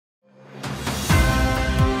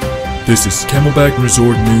This is Camelback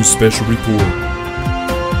Resort News Special Report.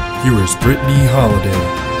 Here is Brittany Holiday.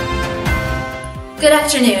 Good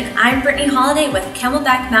afternoon, I'm Brittany Holiday with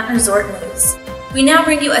Camelback Mountain Resort News. We now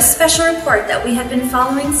bring you a special report that we have been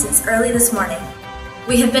following since early this morning.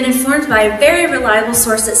 We have been informed by a very reliable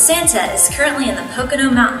source that Santa is currently in the Pocono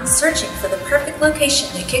Mountains searching for the perfect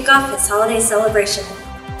location to kick off his holiday celebration.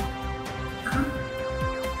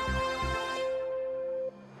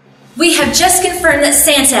 We have just confirmed that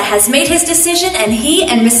Santa has made his decision and he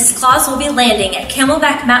and Mrs. Claus will be landing at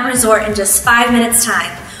Camelback Mountain Resort in just 5 minutes'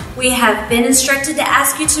 time. We have been instructed to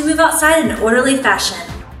ask you to move outside in an orderly fashion.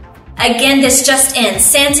 Again, this just in,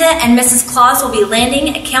 Santa and Mrs. Claus will be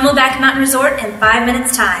landing at Camelback Mountain Resort in 5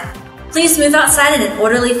 minutes' time. Please move outside in an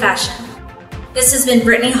orderly fashion. This has been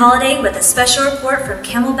Brittany Holiday with a special report from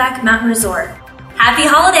Camelback Mountain Resort. Happy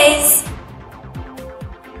holidays!